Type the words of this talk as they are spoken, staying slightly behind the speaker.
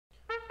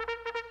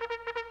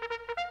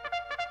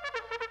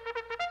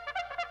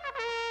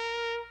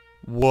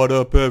What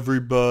up,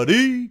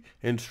 everybody?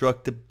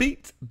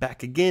 InstructaBeats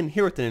back again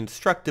here with an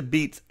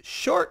InstructaBeats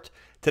short.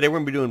 Today we're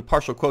going to be doing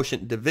partial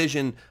quotient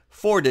division,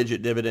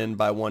 4-digit dividend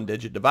by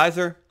 1-digit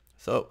divisor.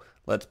 So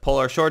let's pull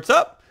our shorts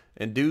up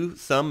and do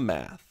some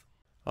math.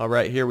 All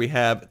right, here we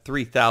have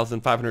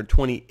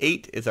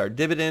 3,528 is our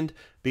dividend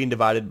being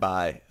divided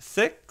by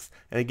 6.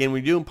 And again,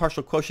 when you're doing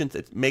partial quotients,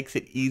 it makes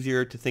it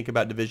easier to think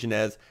about division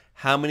as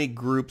how many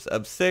groups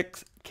of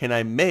 6 can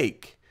I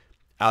make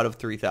out of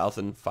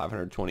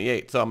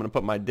 3,528. So I'm going to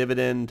put my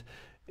dividend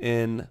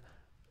inside.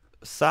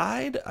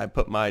 I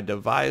put my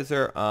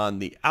divisor on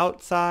the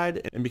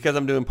outside. And because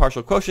I'm doing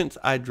partial quotients,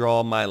 I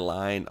draw my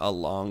line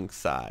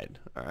alongside.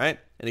 All right.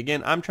 And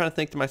again, I'm trying to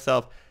think to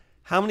myself,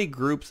 how many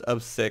groups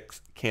of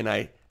 6 can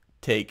I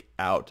take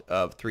out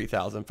of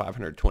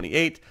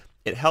 3,528?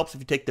 It helps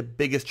if you take the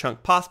biggest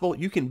chunk possible.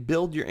 You can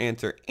build your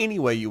answer any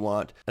way you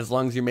want as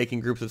long as you're making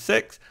groups of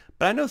 6.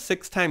 But I know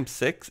 6 times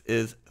 6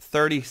 is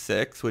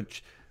 36,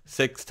 which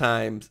 6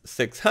 times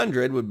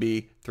 600 would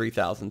be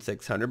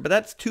 3,600, but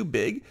that's too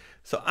big.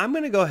 So I'm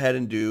going to go ahead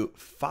and do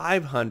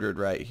 500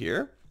 right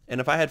here. And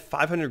if I had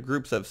 500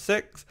 groups of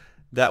 6,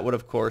 that would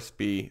of course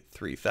be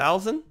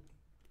 3,000.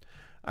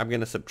 I'm going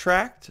to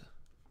subtract,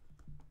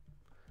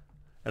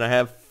 and I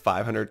have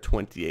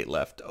 528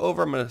 left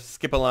over. I'm going to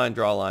skip a line,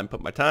 draw a line,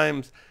 put my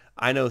times.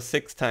 I know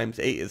 6 times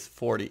 8 is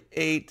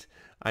 48.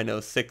 I know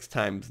 6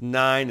 times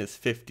 9 is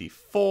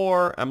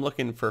 54. I'm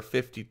looking for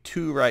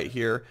 52 right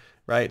here.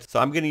 Right, so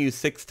I'm going to use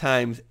 6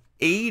 times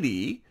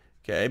 80,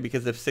 okay,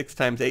 because if 6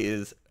 times 8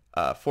 is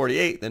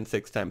 48, then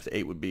 6 times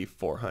 8 would be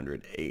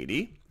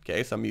 480,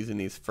 okay, so I'm using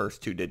these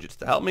first 2 digits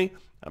to help me.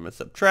 I'm going to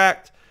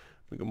subtract,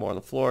 we go more on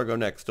the floor, go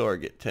next door,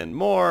 get 10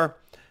 more,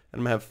 and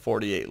I'm going to have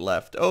 48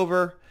 left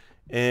over.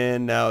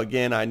 And now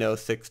again, I know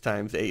 6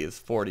 times 8 is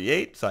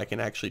 48, so I can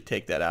actually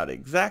take that out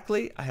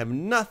exactly. I have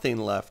nothing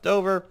left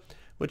over,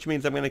 which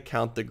means I'm going to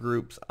count the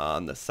groups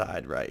on the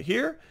side right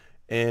here,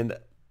 and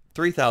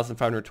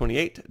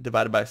 3,528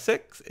 divided by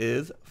 6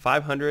 is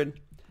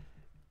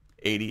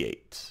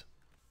 588.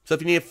 So if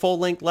you need a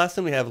full-length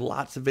lesson, we have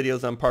lots of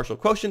videos on partial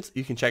quotients.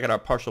 You can check out our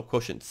partial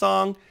quotient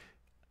song,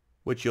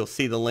 which you'll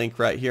see the link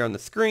right here on the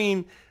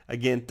screen.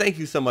 Again, thank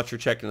you so much for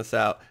checking us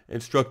out.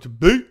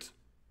 InstructaBeats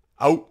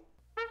out.